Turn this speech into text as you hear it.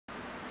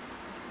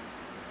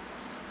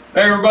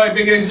Hey everybody,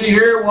 Big AZ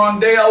here. We're on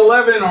day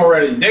 11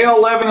 already. Day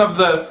 11 of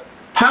the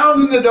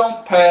pounding the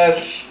don't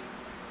pass.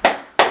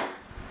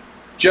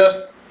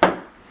 Just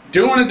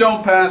doing a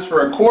don't pass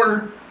for a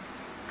quarter.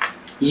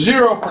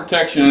 Zero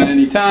protection at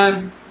any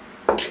time.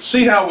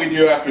 See how we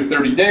do after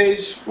 30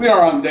 days. We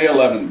are on day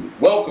 11.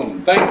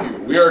 Welcome. Thank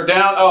you. We are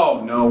down.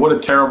 Oh no, what a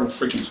terrible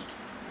freaking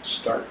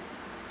start.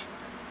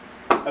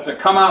 That's a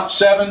come out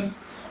 7.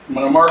 I'm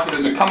going to mark it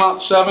as a come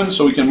out 7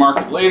 so we can mark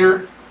it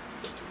later.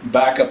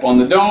 Back up on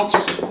the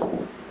don'ts.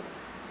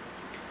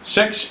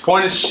 6,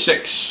 point is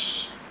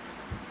 6.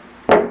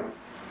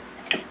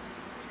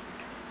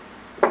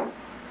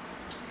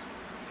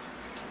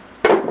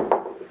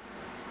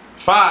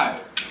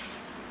 5.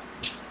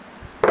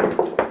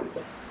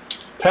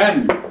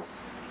 10.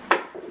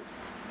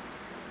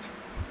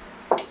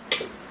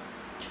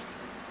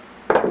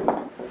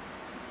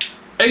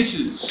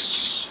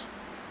 'Aces.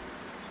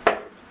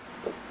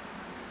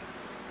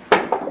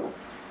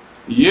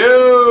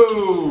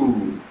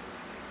 Yo!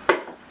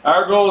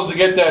 Our goal is to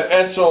get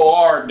that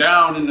SOR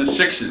down in the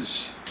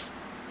 6s.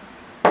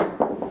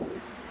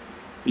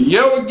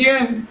 Yo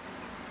again.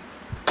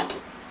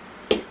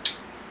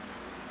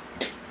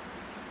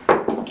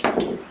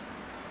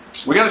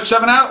 We got a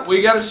 7 out.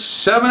 We got a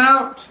 7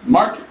 out.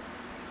 Mark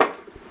it.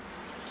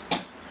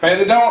 Pay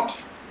the don't.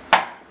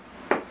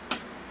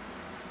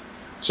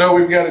 So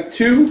we've got a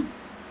 2,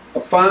 a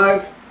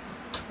 5,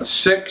 a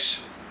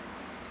 6,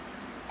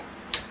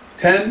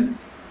 10,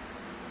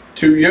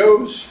 2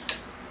 yos.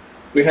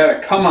 We had a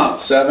come out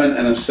 7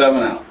 and a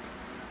 7 out.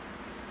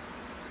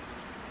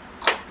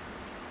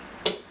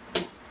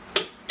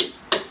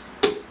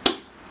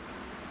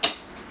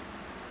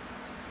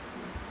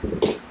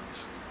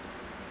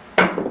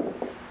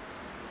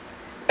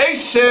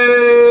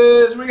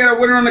 Aces! We got a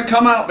winner on the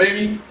come out,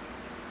 baby.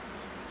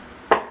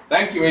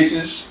 Thank you,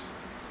 Aces.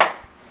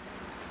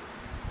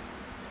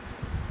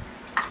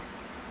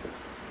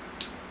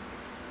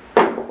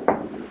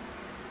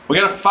 We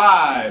got a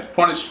 5.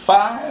 Point is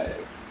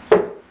 5.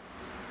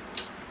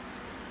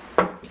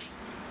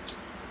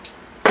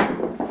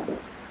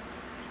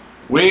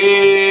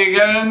 We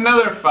got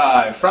another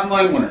 5.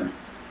 Frontline winner.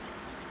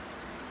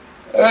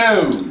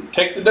 Oh,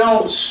 take the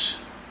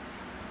don'ts.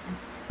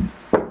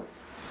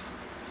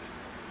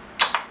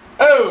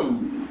 Oh.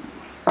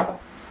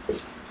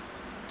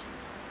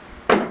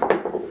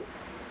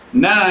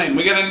 9.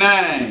 We got a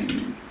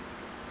 9.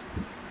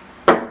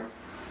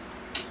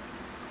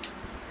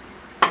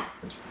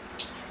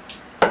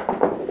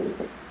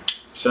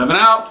 Seven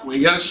out. We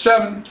got a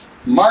 7.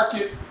 Mark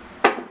it.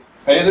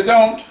 Pay the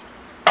don't.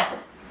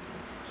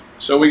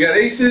 So we got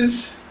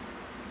aces,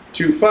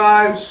 2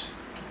 5s,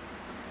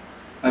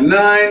 a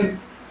 9,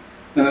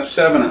 and a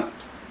 7 out.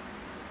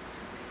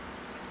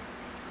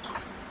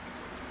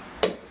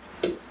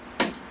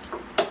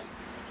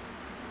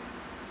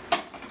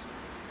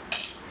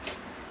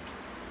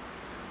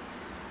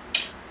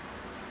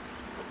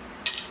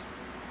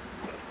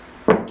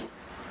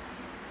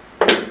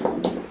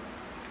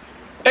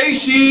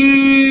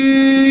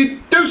 Acey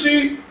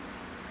deucey.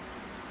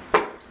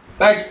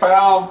 Thanks,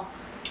 pal.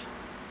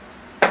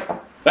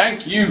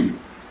 Thank you.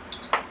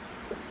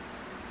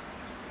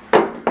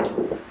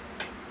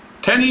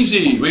 10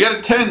 easy. We got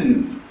a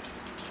 10.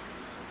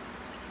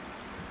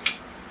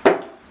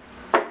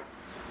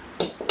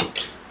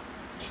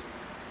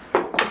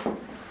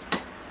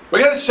 We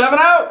got a 7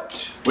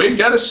 out. We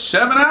got a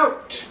 7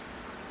 out.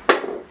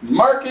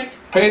 Mark it.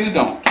 Pay the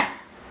don't.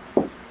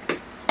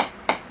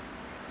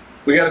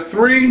 We got a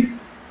 3,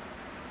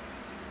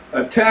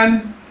 a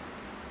 10,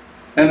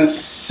 and a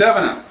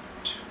 7 out.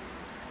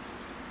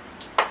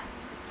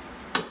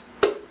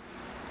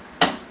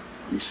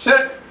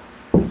 Reset.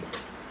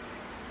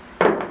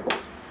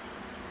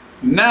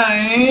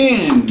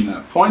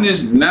 9. Point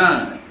is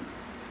 9.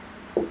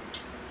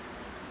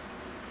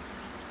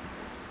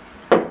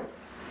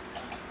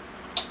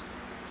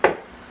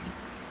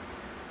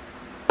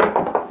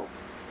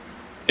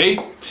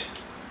 Eight.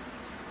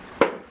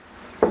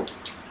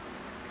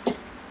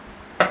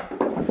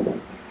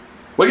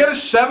 We got a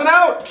 7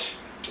 out.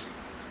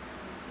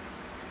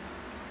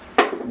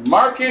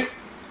 Mark it.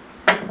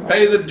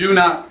 Pay the do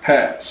not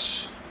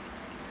pass.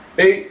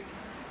 8,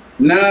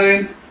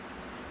 9,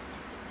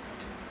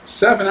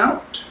 7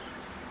 out.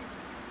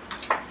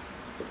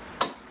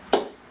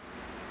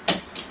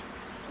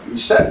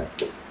 Reset.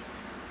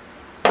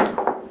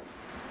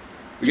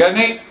 We got an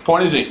 8.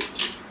 Point is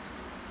 8.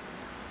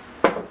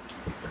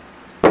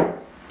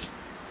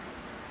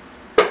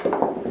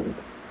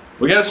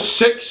 We got a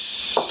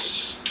 6.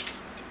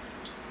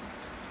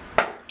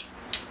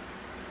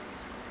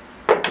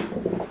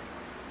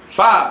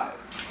 5.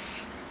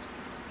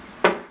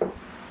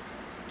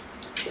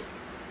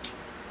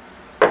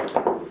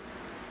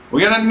 We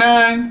got a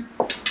 9.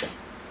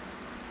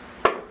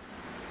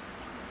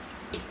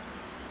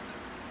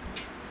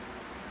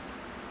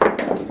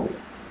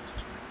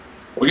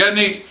 We got an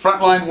 8.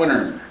 Frontline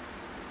winner.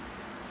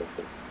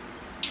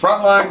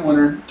 Frontline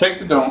winner. Take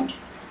the don't.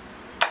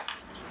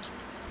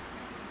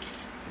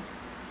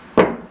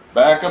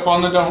 Back up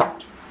on the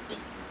don't.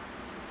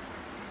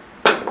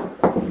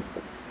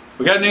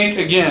 We got an 8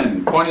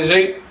 again. Point is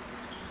 8.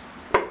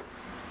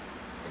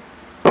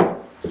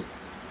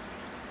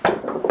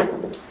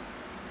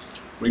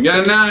 We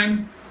got a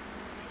 9.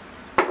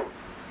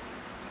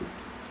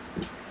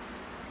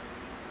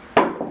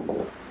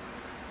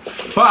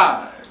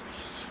 Five.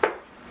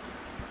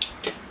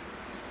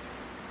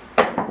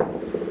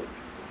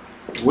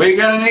 We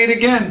got an 8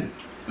 again.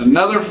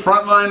 Another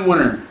frontline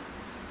winner.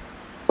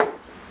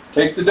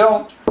 Take the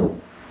don't.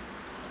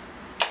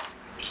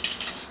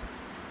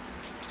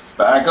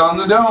 Back on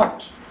the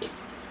don't.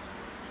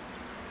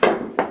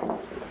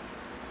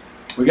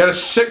 We got a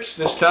 6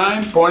 this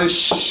time. Point is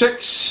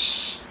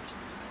 6.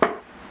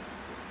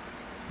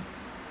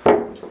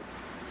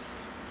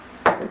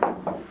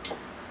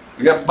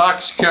 We got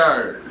box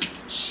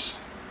cards.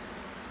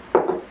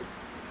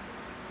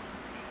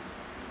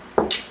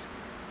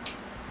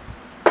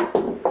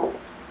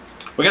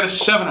 We got a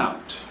 7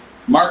 out.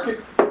 Mark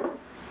it.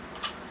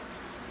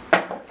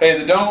 Pay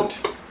the don't.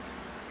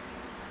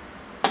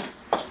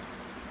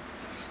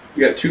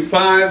 We got 2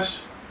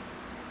 5s,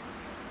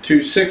 2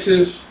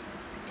 6s,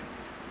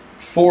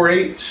 4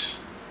 8s,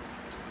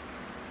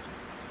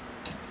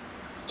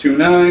 2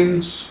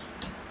 9s,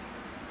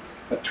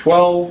 a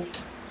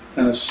 12,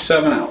 and a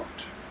 7 out.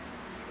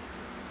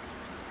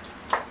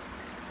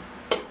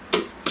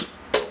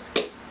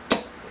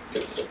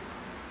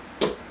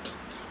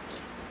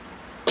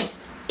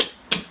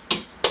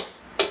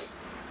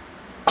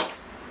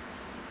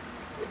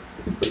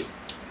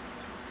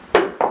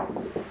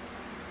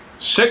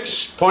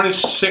 Point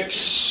is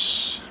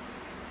 6.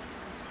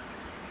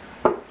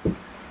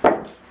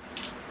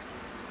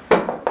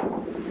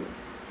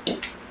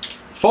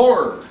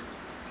 Four.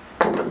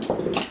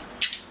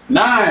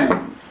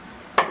 9.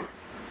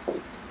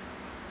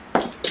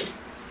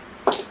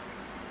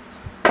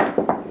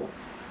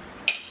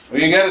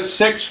 We got a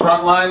 6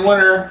 frontline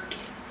winner.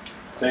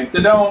 Take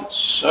the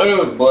don'ts.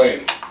 Oh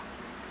boy.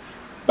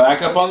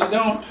 Back up on the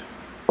don't.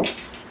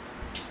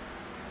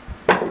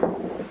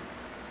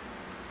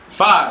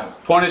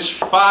 5. Point is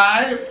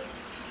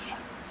 5.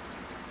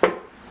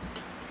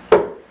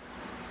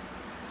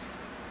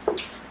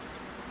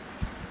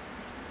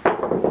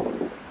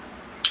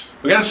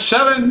 We got a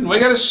 7. We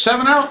got a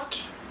 7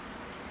 out.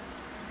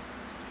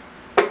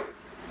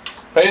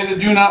 Pay the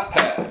do not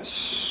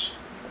pass.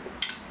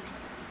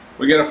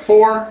 We got a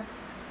 4,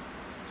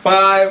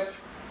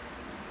 5,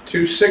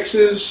 2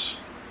 6s,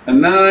 a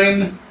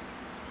 9,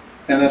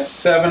 and a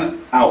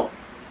 7 out.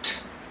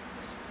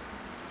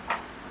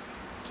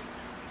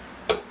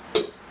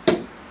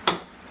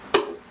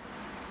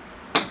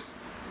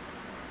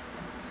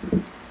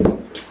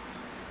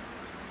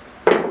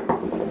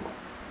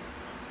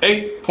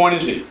 Point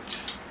is 8.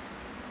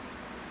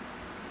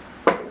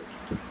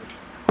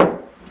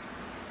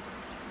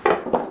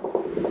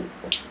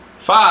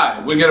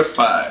 Five. We get a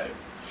 5.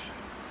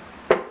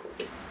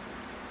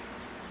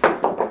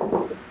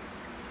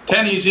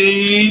 10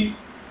 easy.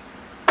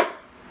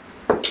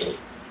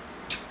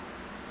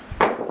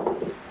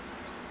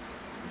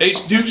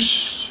 Ace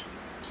deuce.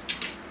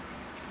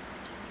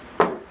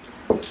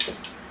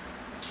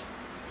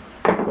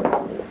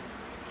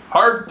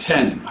 Hard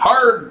 10.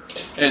 Hard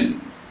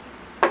 10.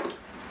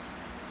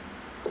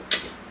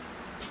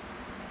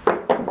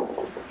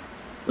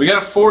 We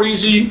got a 4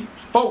 easy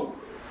 4.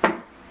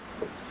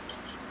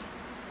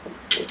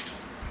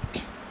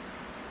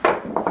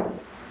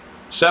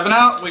 Seven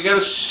out. We got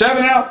a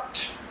 7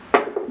 out.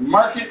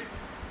 Mark it.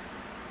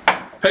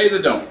 Pay the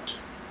don't.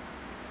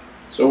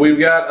 So we've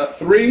got a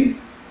 3,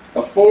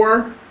 a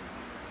 4,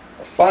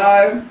 a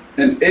 5,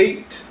 an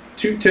 8,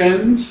 2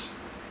 10s,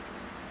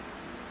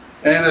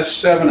 and a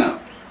 7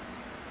 out.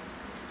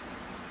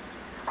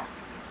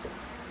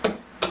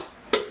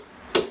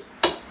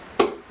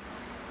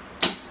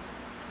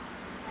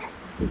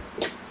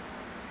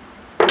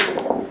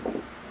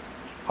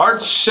 Hard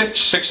 6.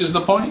 6 is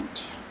the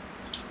point.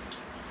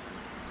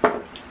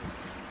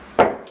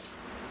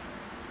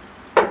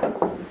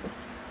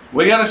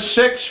 We got a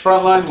 6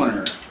 frontline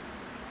winner.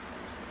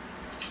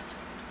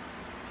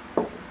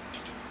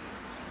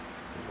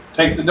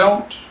 Take the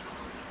don't.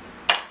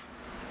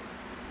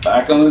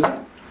 Back on the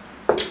don't.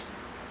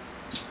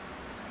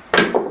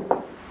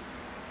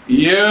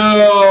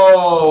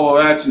 Yo,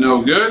 that's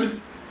no good.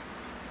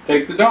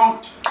 Take the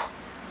don't.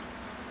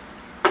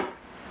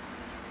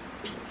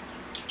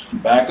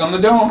 Back on the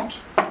don't.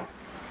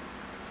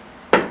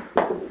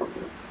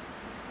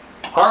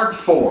 Hard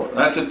 4.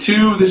 That's a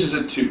 2. This is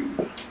a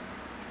 2.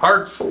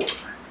 Hard 4.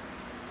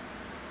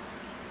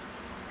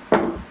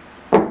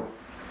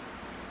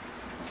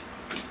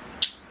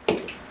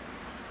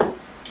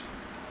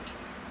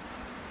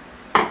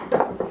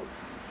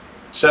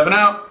 Seven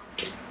out.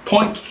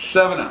 Point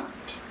 7 out.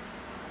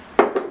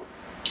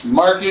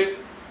 Mark it.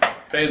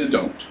 Pay the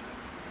don't.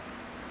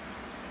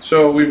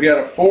 So we've got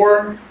a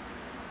 4,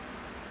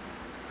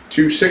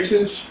 2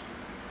 6s,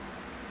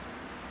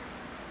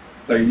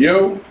 a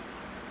yo,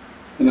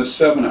 and a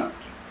 7 out.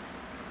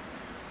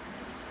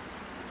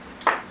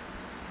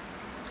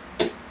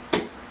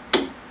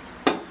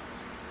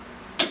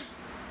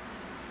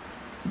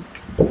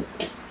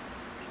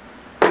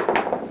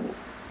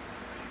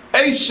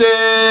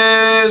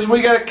 Aces!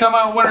 We got a come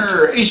out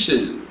winner.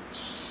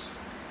 Aces.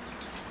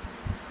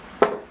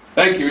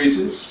 Thank you,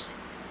 Aces.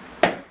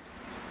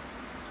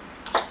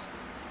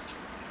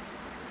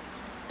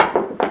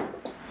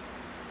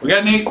 We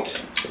got an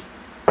 8.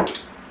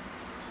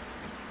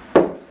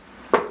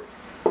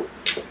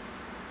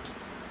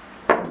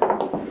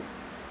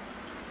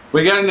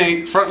 We got an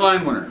 8.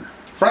 Frontline winner.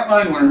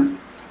 Frontline winner.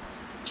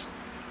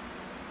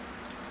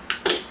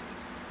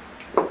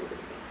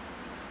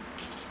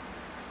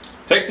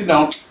 Take the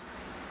don't.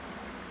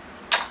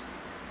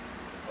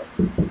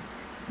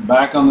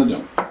 Back on the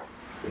don't.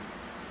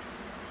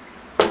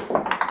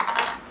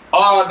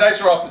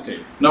 Dice are off the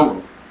table. No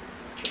room.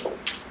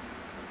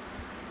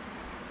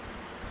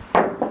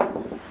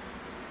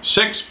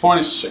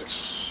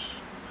 6.6.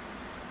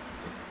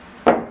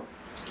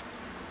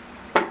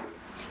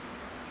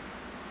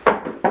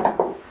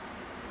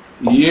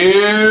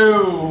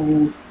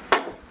 You.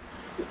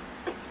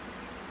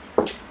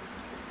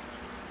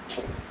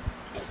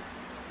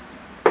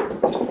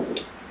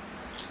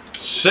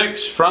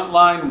 Six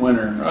frontline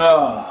winner.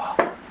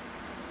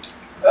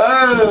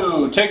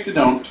 Oh, take the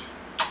don't.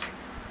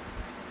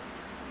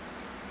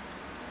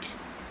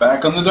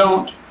 Back on the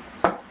don't.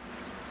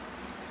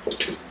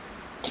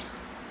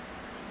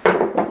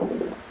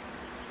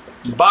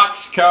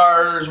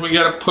 Boxcars, we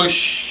got to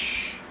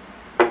push.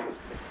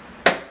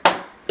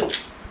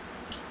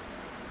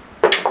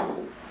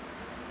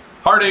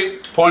 Heart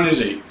 8, point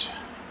is 8.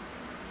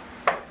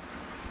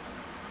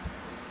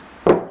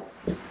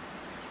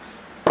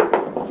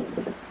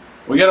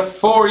 We got a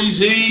 4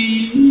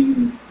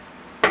 easy.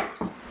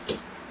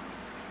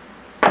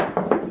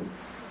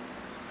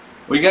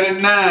 We got a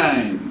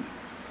 9.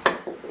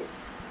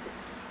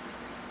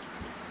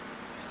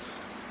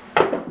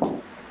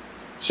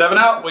 Seven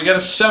out, we got a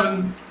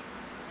 7.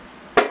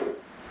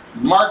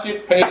 Mark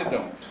it, pay the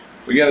don't.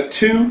 We got a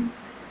 2,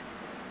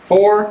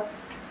 4,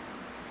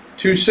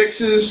 2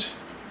 6s,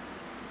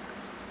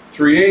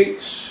 3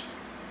 8s,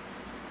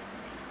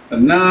 a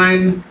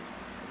 9,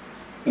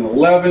 an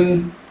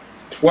 11,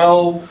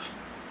 12,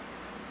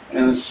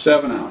 and a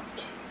 7 out.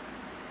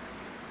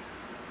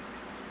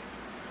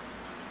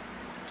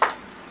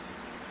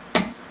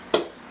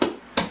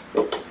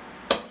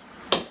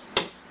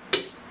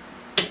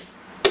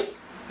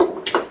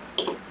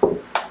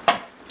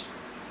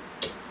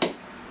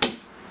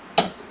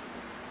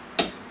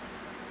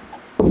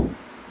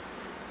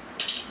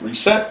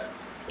 Reset.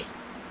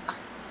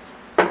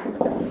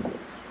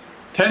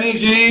 10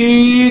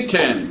 easy,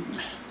 10.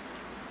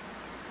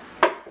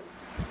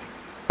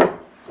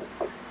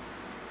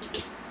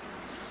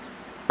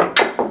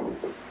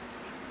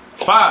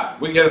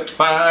 Five. We get a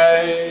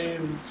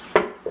 5.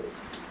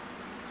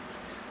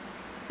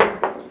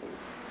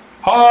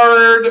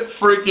 Hard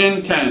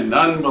freaking 10.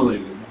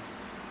 Unbelievable.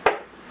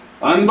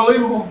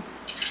 Unbelievable.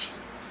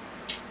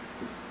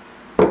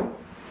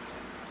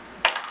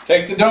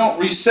 Take the don't,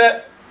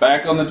 reset,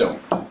 back on the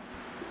don't.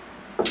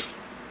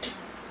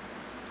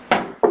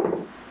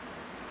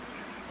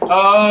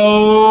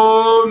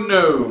 Oh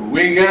no,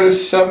 we got a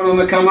 7 on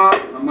the come out.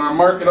 I'm going to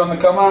mark it on the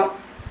come out.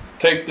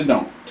 Take the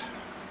don't.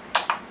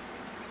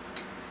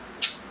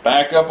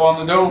 Back up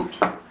on the don't.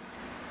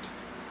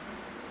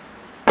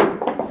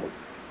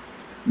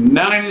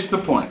 9 is the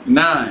point.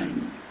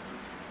 9.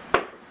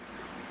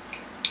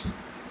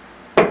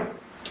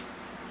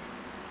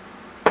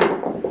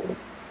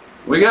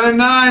 We got a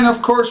 9,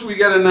 of course we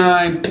got a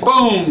 9.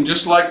 Boom,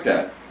 just like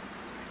that.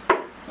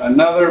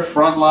 Another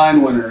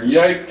frontline winner.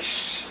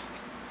 Yikes.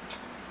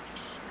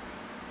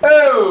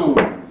 Oh,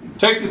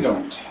 take the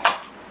don't.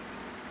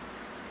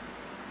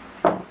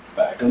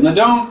 Back on the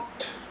don't.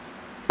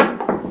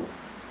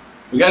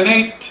 We got an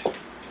 8.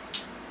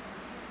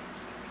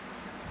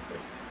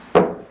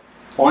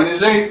 Point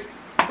is 8.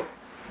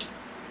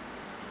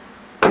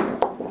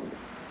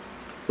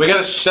 We got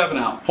a 7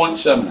 out. Point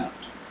 7 out.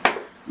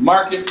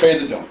 Mark it, pay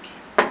the don't.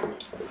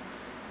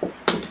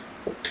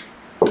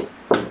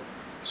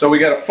 So we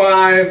got a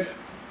 5,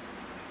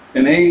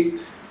 an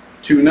 8,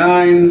 2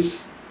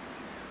 9s,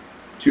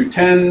 2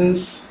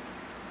 10s,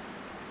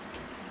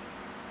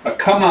 a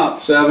come out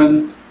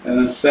 7,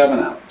 and a 7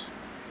 out.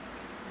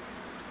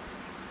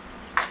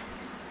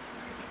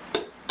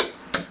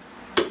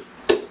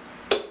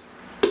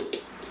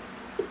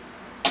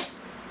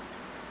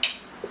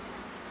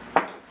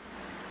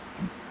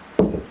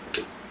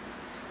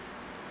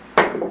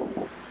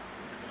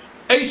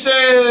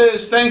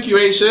 Aces! Thank you,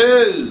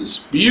 Aces.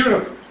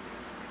 Beautiful.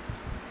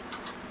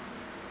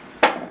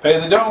 Pay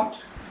the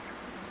don't.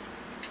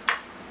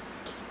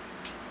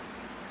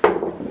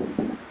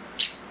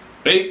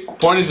 8.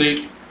 Point is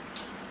 8.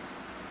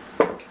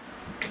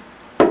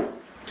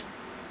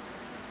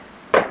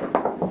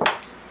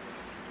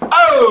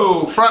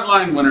 Oh!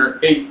 Frontline winner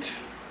 8.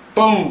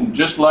 Boom!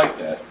 Just like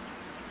that.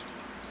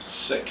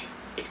 Sick.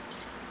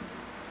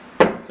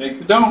 Take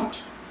the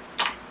don't.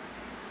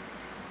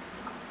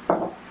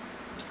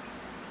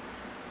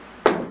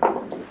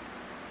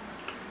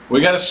 We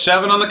got a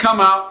 7 on the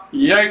come out.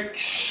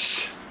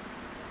 Yikes.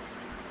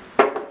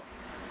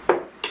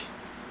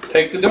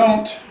 Take the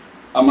don't.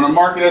 I'm going to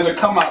mark it as a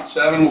come out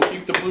 7. We'll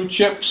keep the blue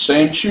chip,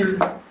 same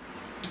shooter.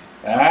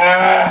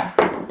 10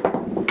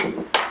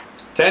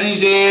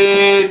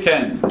 easy,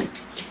 10.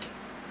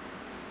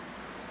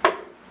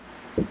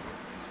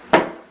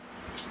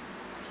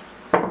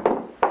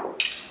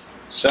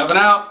 Seven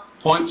out,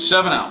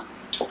 0.7 out.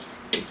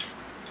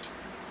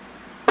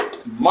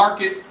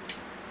 Mark it,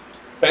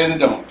 pay the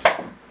don't.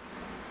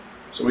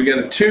 So we get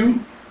a 2,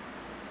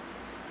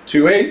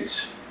 2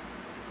 8s,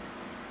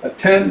 a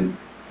 10,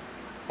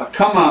 a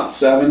come out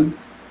 7,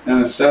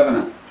 and a 7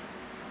 out.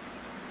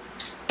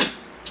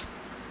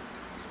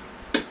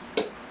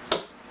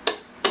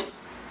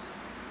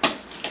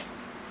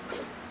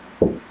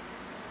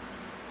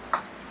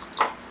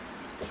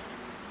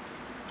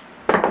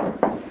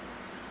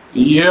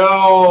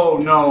 Yo,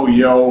 no,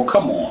 yo,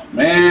 come on,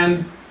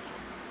 man.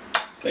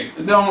 Take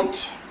the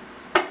don't.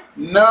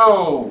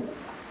 No.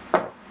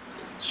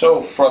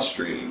 So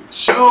frustrating.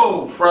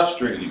 So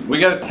frustrating. We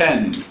got a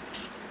 10.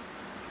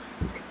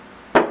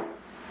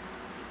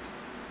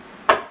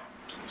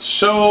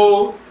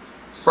 So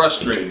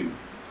frustrating.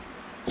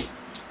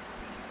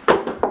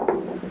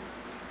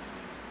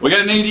 We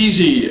got an 8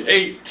 easy.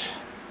 8.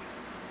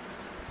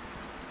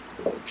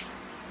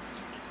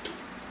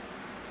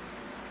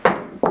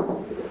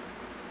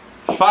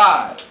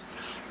 Five.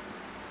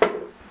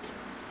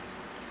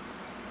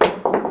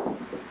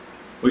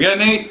 We got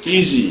an 8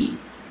 easy.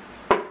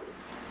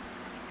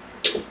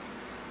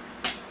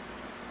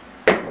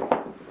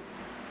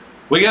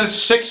 We got a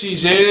 6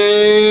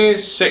 easy.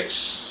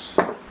 6.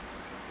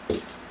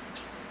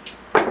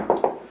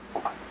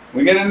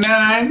 We got a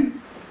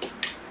 9.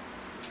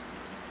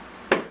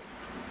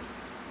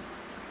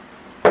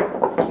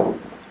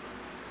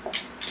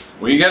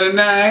 We got a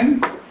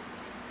 9.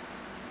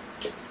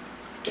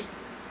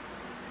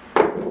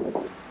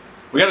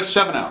 We got a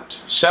 7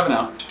 out. 7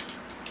 out.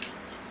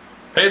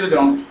 Pay the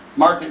don't.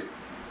 Mark it.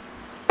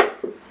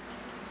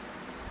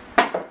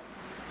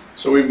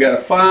 So we've got a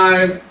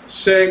 5,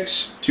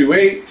 6, 2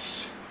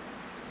 8s,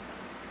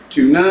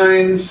 2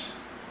 9s,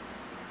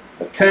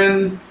 a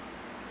 10,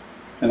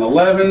 an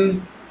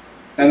 11,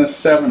 and a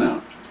 7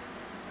 out.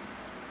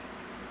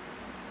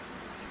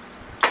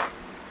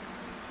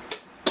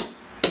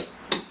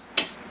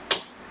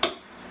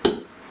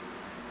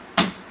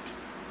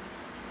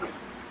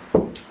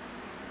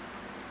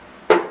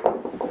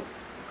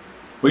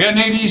 We got an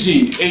 8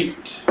 easy. 8.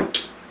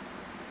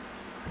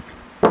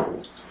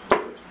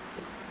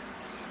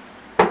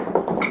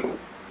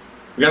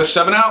 We got a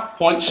 7 out.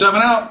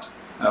 0.7 out.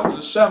 That was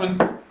a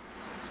 7.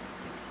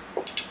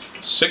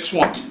 6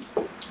 1.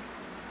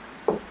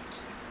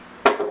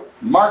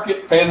 Mark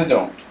it. Pay the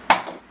don't.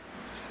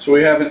 So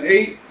we have an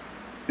 8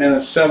 and a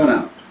 7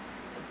 out.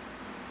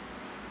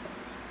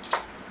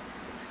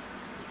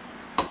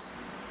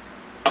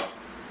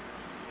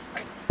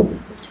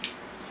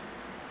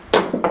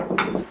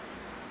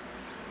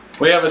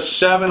 We have a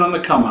 7 on the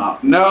come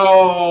out.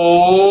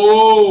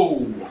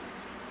 No!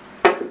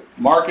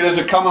 Mark it as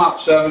a come out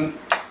 7.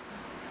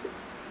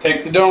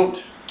 Take the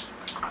don't.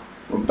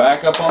 We're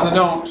back up on the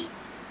don't.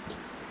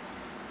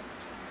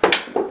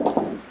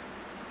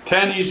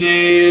 10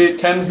 easy.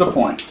 10's the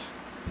point.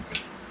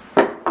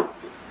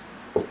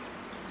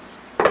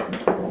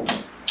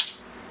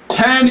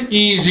 10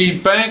 easy.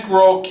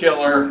 Bankroll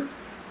killer.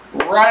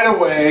 Right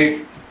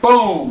away.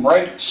 Boom.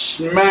 Right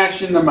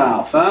smash in the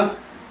mouth, huh?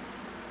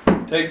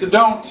 Take the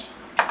don't.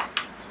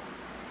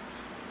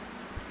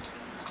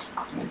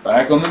 We're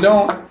back on the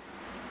don't.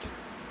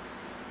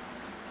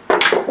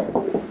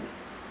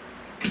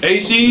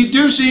 AC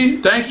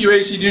Deucey. Thank you,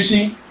 AC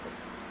Deucey.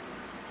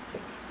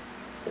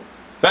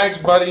 Thanks,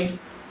 buddy.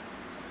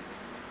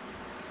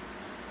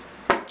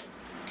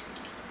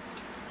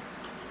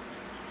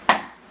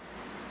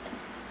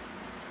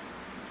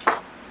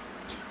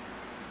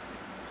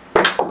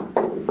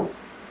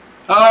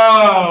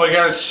 Oh, we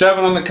got a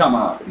 7 on the come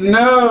out.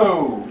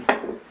 No.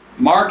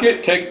 Mark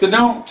it, take the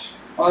don't.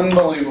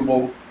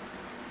 Unbelievable.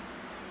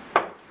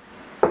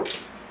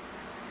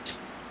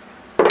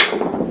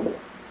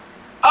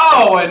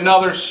 Oh,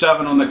 another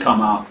 7 on the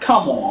come out.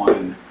 Come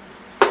on.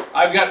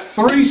 I've got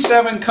 3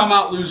 7 come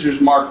out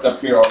losers marked up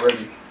here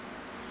already.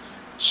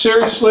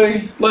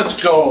 Seriously?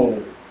 Let's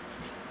go.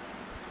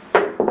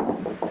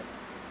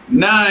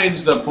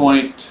 9's the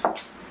point.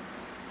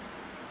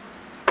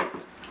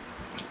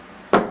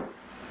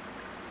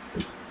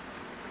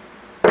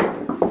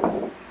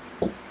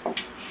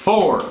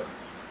 Four,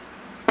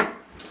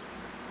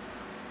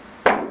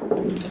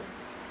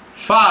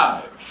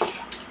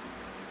 5,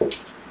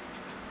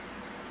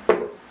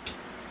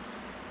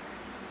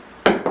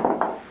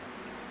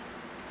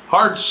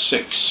 hard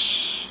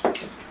 6,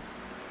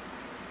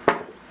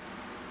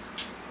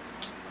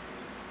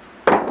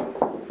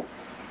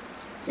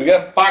 we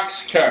got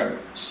box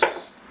cards.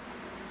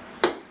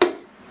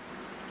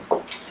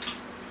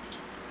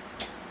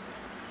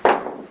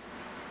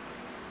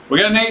 We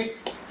got an 8.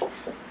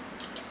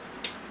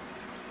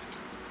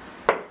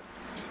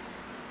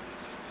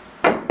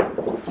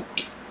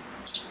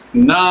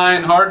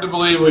 Nine, hard to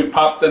believe we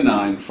popped the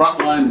 9.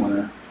 Frontline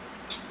winner.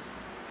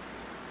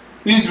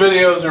 These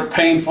videos are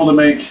painful to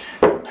make.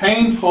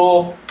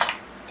 Painful.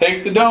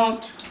 Take the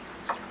don't.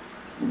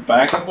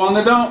 Back up on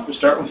the don't. We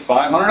start with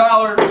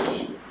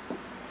 $500.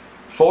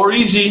 4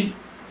 easy.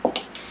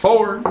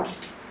 4.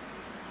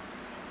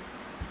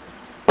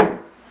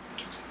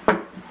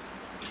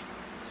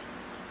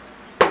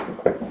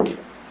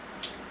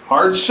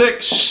 Hard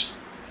 6.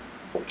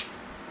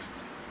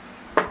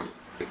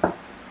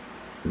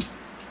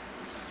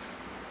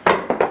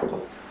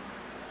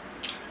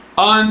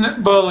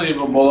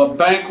 Unbelievable. A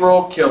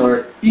bankroll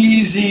killer.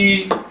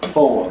 Easy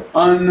 4.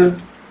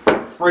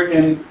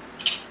 Unfreaking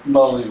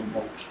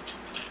believable.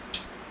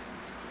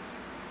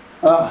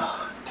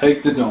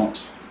 Take the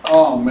don't.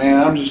 Oh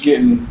man, I'm just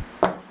getting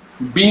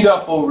beat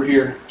up over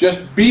here.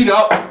 Just beat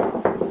up.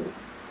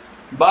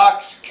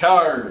 Box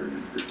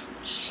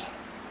cards.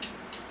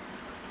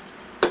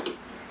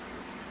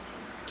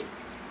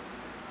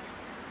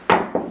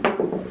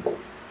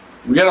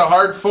 We got a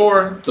hard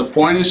 4. The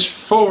point is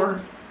 4.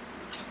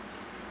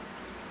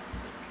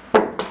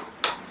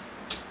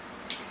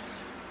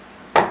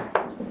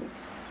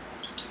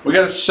 We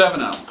got a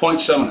 7 out.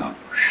 0.7 out.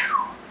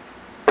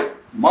 Whew.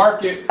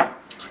 Mark it.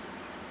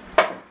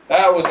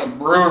 That was a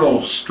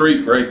brutal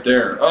streak right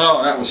there.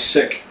 Oh, that was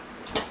sick.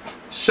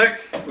 Sick.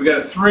 We got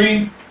a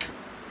 3,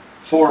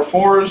 4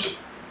 4s,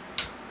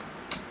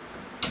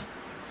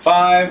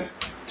 5,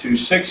 2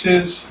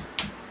 6s,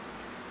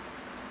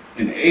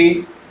 an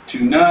 8, 2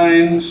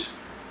 9s,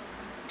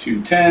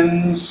 2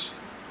 10s,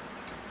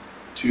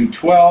 2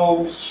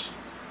 12s.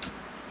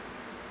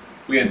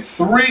 We had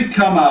 3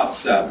 come out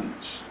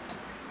 7s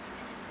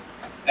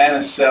and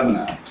a 7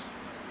 out.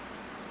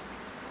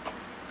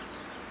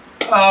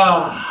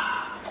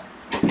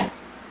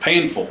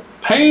 Painful.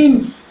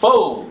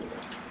 Painful.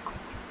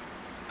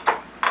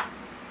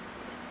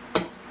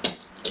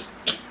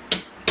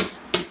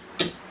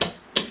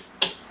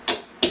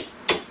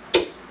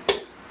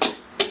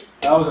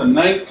 That was a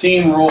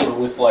 19 roller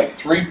with like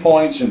 3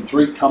 points and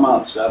 3 come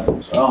out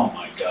 7s. Oh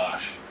my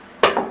gosh.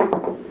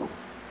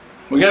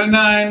 We got a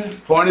 9.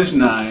 Point is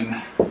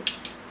 9.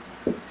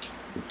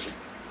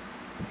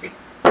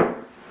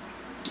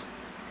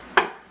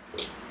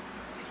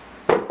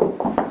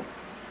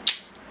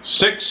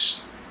 Six.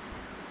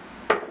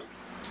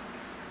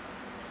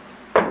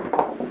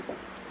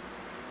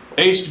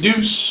 Ace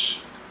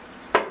deuce.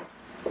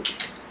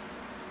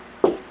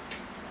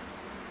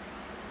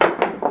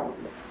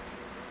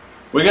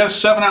 We got a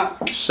 7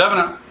 out. 7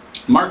 out.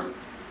 Mark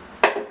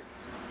it.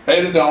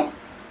 Pay the don't.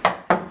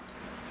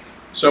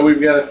 So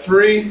we've got a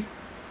 3,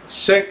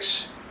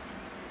 6,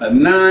 a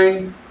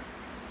 9,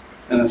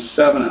 and a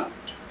 7 out.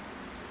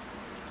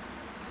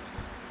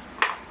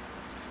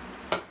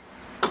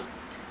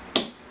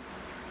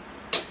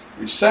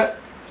 Reset.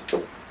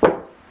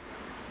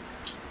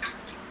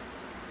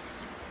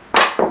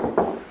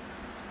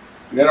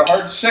 We got a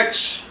hard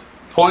 6.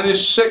 Point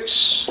is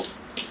 6.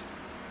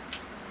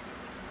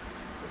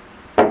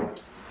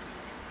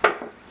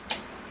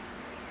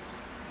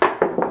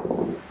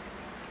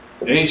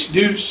 Ace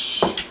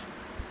deuce.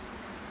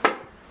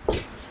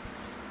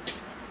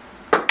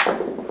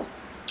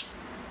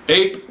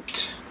 Eight.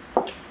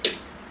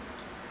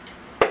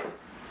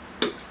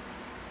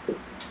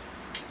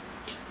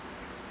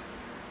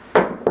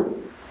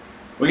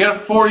 We got a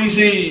 4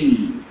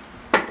 easy.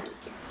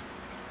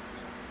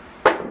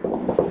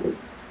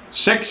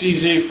 6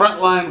 easy.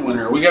 Front line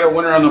winner. We got a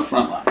winner on the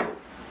front line.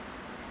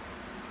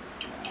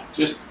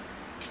 Just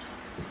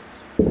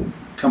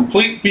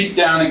complete beat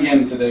down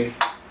again today.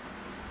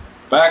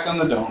 Back on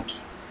the don't.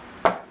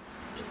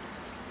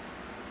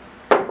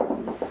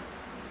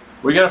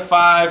 We got a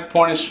 5.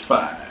 Point is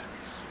 5.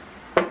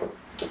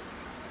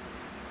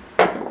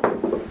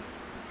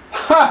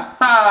 Ha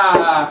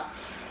ha!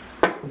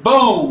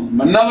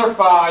 Boom! Another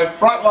 5.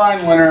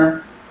 Frontline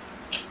winner.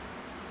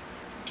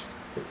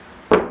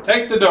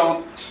 Take the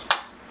don't.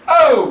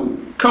 Oh!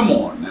 Come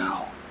on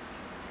now.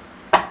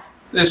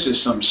 This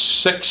is some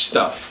sick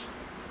stuff.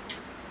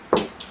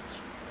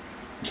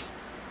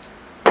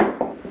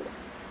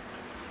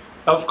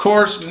 Of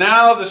course,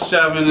 now the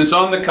 7 is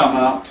on the come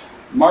out.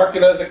 Mark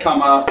it as a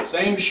come out.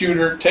 Same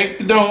shooter. Take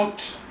the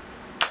don't.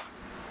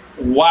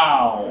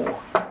 Wow.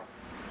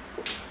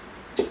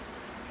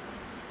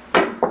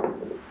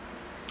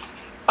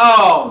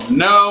 Oh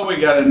no, we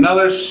got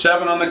another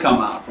 7 on the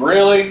come out.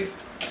 Really?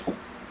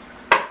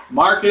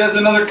 Mark it as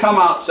another come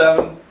out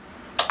 7.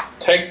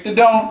 Take the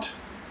don't.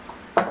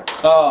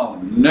 Oh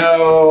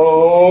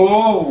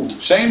no.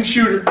 Same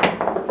shooter.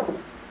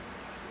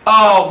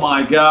 Oh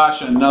my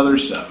gosh, another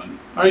 7.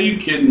 Are you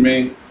kidding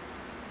me?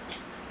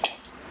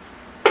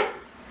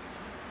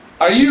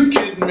 Are you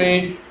kidding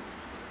me?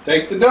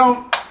 Take the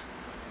don't.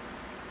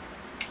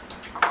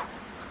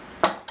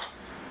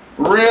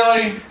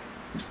 Really?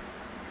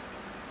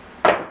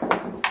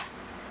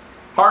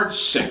 Hard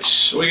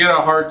 6. We get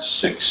a hard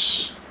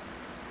 6.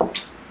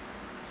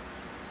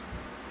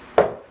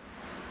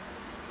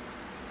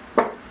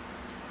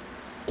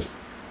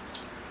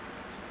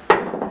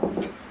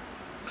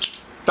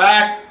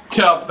 Back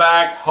to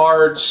back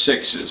hard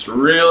 6s.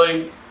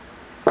 Really?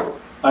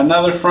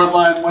 Another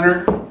frontline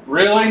winner.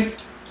 Really?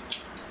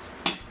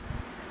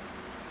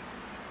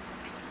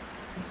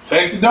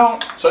 Take the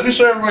don't. So just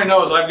so everybody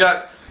knows, I've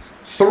got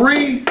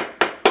three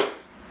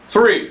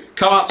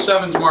come out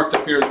sevens marked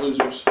up here as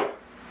losers.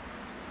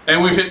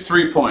 And we've hit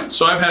 3 points.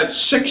 So I've had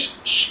 6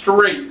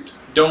 straight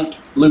don't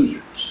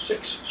losers.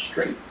 6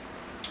 straight.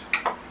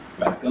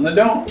 Back on the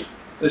don't.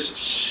 This is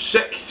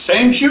sick.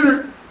 Same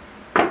shooter.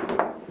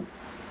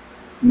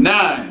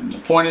 9. The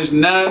point is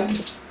 9.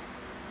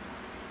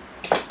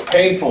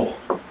 Painful.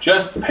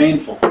 Just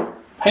painful.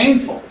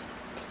 Painful.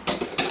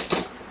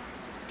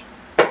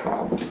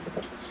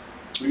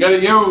 We got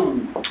a yo.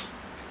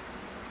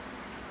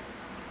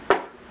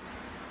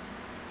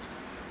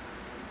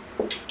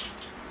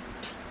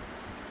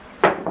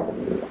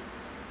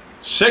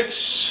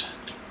 Six.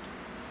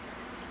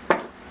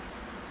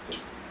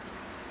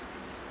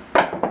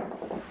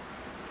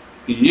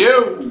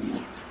 Yo.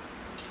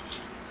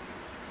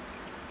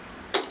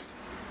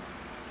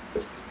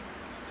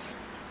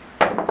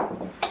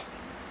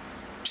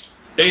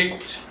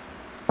 8.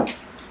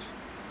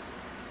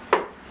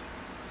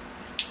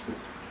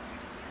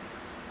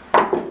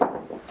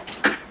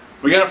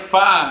 We got a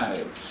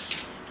 5.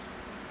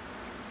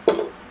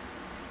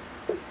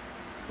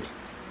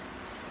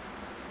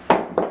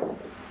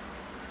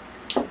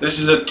 This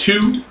is a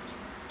 2.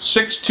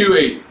 6, 2,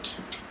 8.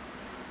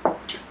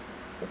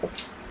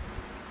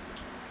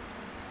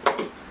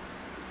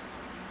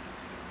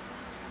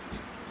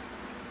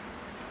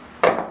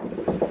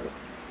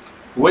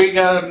 We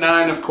got a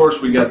 9. Of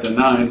course we got the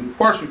 9. Of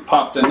course we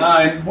popped a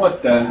 9.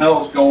 What the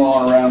hell's going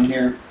on around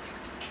here?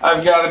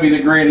 I've got to be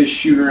the greatest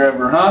shooter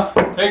ever, huh?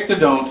 Take the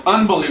don't.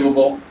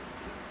 Unbelievable.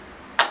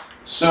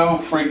 So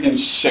freaking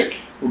sick.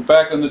 We're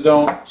back on the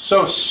don't.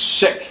 So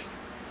sick.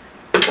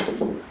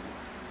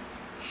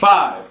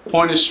 5.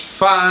 Point is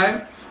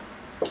 5.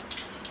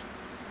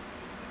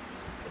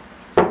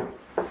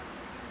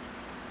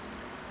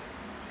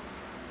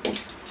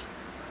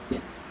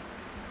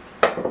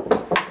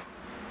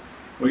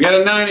 We got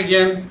a 9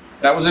 again.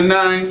 That was a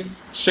 9.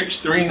 6,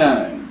 3,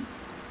 9.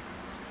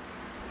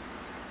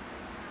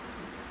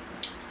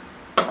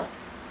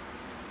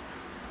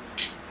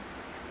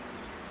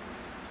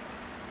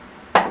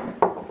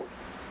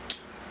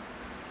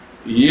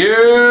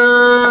 You.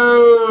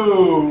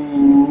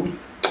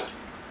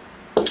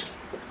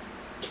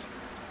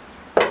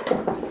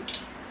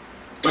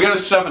 We got a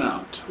 7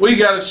 out. We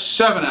got a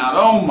 7 out.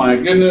 Oh my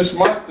goodness,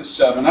 mark the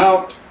 7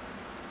 out.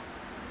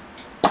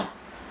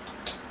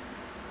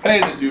 Pay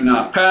the do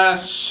not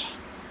pass.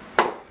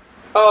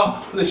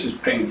 Oh, this is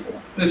painful.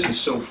 This is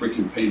so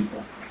freaking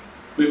painful.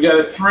 We've got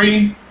a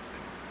 3.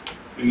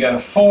 We got a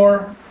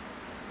 4.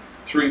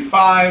 3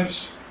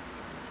 5s.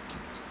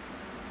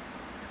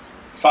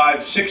 5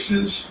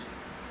 6s.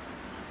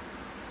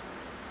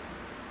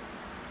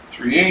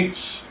 3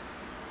 8s.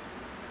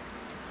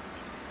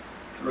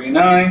 3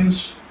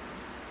 9s.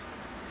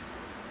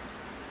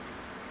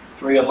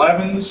 3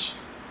 11s.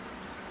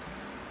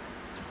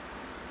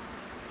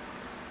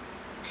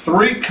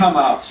 3 come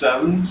out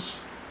 7s.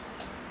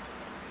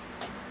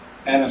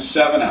 And a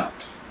 7 out.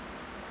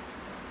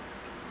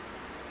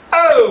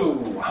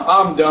 Oh,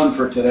 I'm done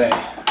for today.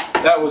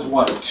 That was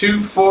what?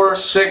 2, 4,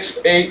 6,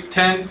 8,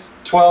 10,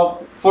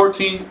 12,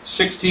 14,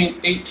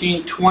 16,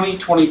 18, 20,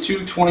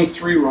 22,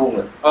 23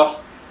 roller.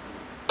 Oh.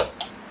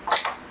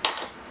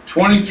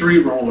 23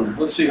 roller.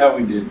 Let's see how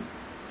we did.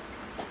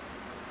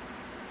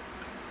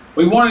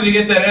 We wanted to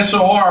get that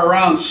SOR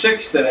around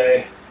 6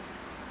 today.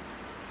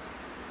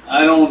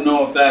 I don't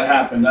know if that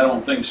happened. I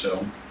don't think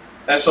so.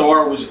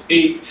 SOR was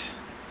 8.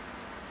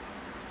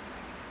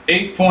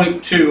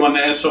 8.2 on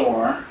the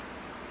SOR.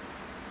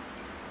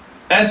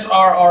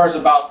 SRR is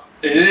about,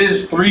 it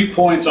is 3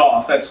 points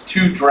off. That's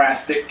too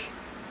drastic.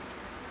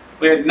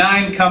 We had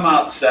 9 come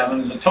out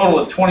 7s, a total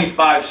of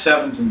 25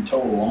 7s in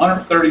total,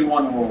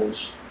 131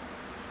 rolls.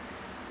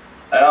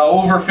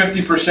 Over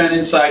 50%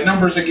 inside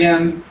numbers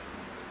again.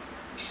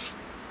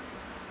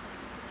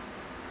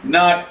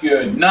 Not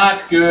good,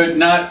 not good,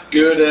 not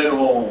good at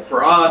all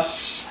for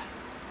us.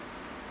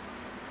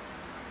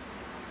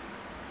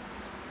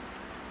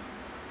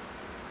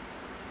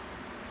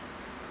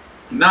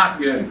 Not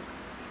good.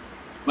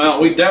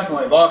 Well, we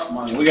definitely lost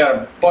money. We got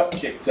a butt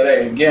kick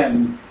today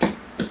again.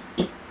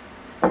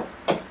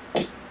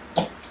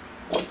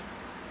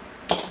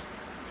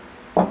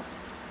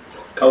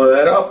 Color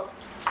that up.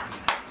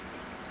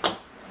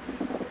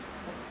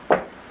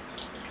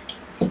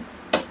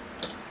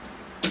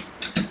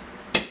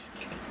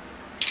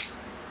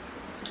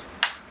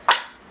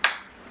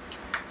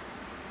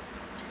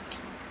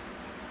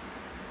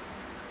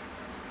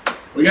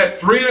 We got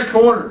 3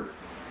 1/4.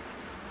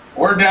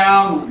 We're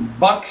down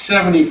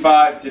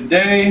 $1.75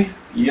 today.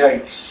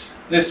 Yikes.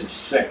 This is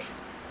sick.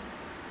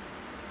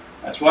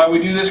 That's why we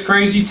do this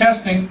crazy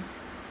testing.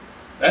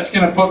 That's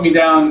going to put me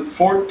down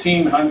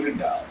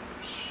 $1,400.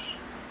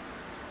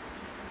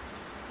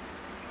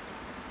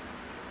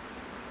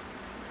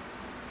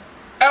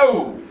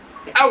 Oh!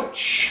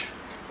 Ouch!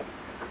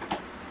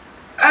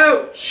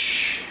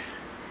 Ouch!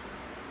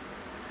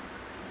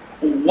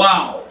 Wow.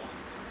 Wow.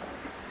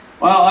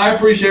 Well, I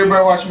appreciate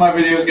everybody watching my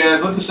videos,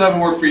 guys. Let the 7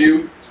 work for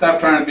you. Stop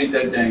trying to beat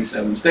that dang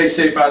 7. Stay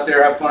safe out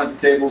there. Have fun at the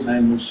tables,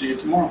 and we'll see you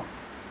tomorrow.